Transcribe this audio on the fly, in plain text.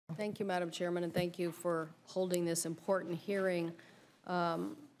Thank you, Madam Chairman, and thank you for holding this important hearing.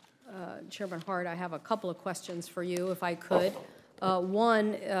 Chairman Hart, I have a couple of questions for you, if I could.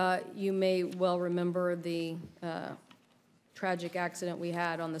 One, you may well remember the tragic accident we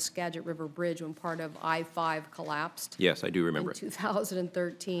had on the Skagit River Bridge when part of I-5 collapsed. Yes, I do remember in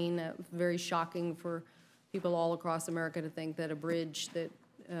 2013. Very shocking for people all across America to think that a bridge that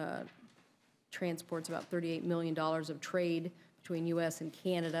transports about $38 million of trade between U.S. and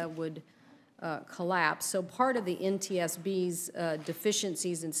Canada would collapse. So part of the NTSB's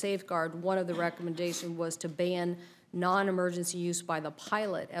deficiencies in safeguard, one of the recommendations was to ban non-emergency use by the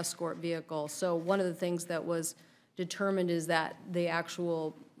pilot escort vehicle. So one of the things that was determined is that the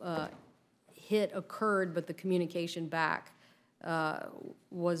actual hit occurred, but the communication back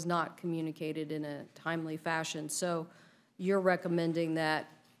was not communicated in a timely fashion. So you're recommending that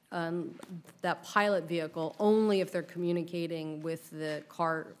that pilot vehicle, only if they're communicating with the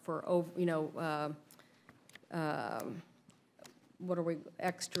car for, you know, what are we,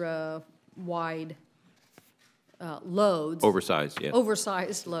 extra wide loads. Oversized, yes.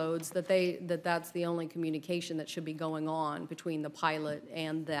 Oversized loads, that's the only communication that should be going on between the pilot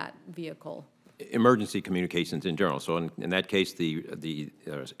and that vehicle. Emergency communications in general. So in that case, the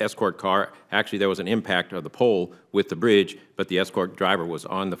escort car, actually there was an impact of the pole with the bridge, but the escort driver was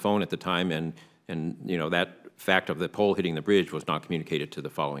on the phone at the time, and you know, that fact of the pole hitting the bridge was not communicated to the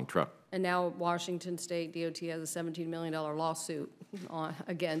following truck. And now Washington State DOT has a $17 million lawsuit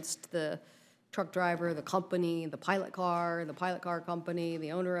against the truck driver, the company, the pilot car company,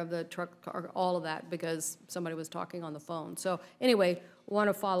 the owner of the truck car, all of that, because somebody was talking on the phone. So anyway, want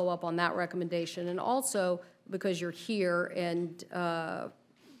to follow up on that recommendation, and also because you're here and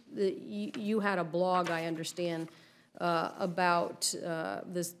you had a blog, I understand, about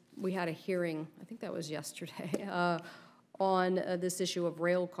this. We had a hearing, I think that was yesterday, on this issue of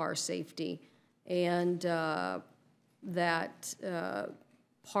rail car safety, and that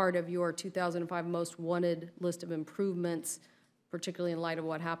part of your 2005 most wanted list of improvements, particularly in light of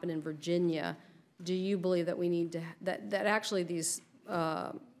what happened in Virginia. Do you believe that we need to, that actually these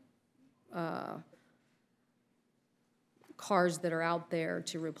cars that are out there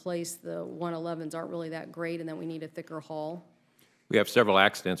to replace the 111s aren't really that great, and that we need a thicker hull? we have several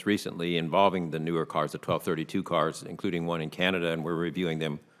accidents recently involving the newer cars, the 1232 cars, including one in Canada, and we're reviewing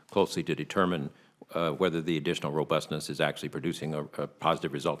them closely to determine whether the additional robustness is actually producing a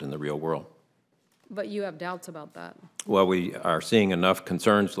positive result in the real world. But you have doubts about that. Well, we are seeing enough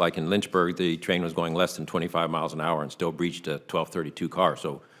concerns, like in Lynchburg, the train was going less than 25 miles an hour and still breached a 1232 car.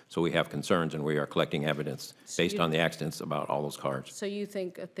 So we have concerns, and we are collecting evidence based on the accidents about all those cars. So you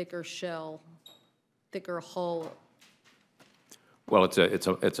think a thicker shell, thicker hull? Well,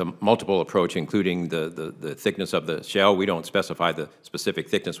 it's a multiple approach, including the thickness of the shell. We don't specify the specific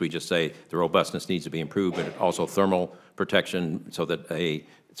thickness. We just say the robustness needs to be improved, but also thermal protection, so that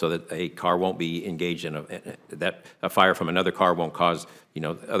a car won't be engaged in a fire from another car won't cause, you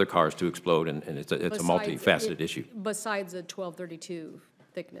know, other cars to explode, and it's a multifaceted issue. Besides the 1232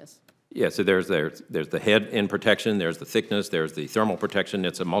 thickness. Yeah, so there's the head-end protection, there's the thickness, there's the thermal protection.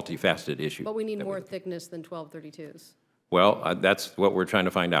 It's a multifaceted issue. But we need more thickness than 1232s. Well, that's what we're trying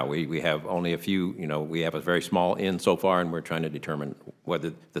to find out. We have only a few, you know, we have a very small end so far, and we're trying to determine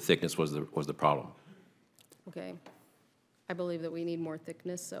whether the thickness was the problem. Okay. I believe that we need more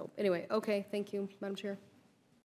thickness. So anyway, okay, thank you, Madam Chair.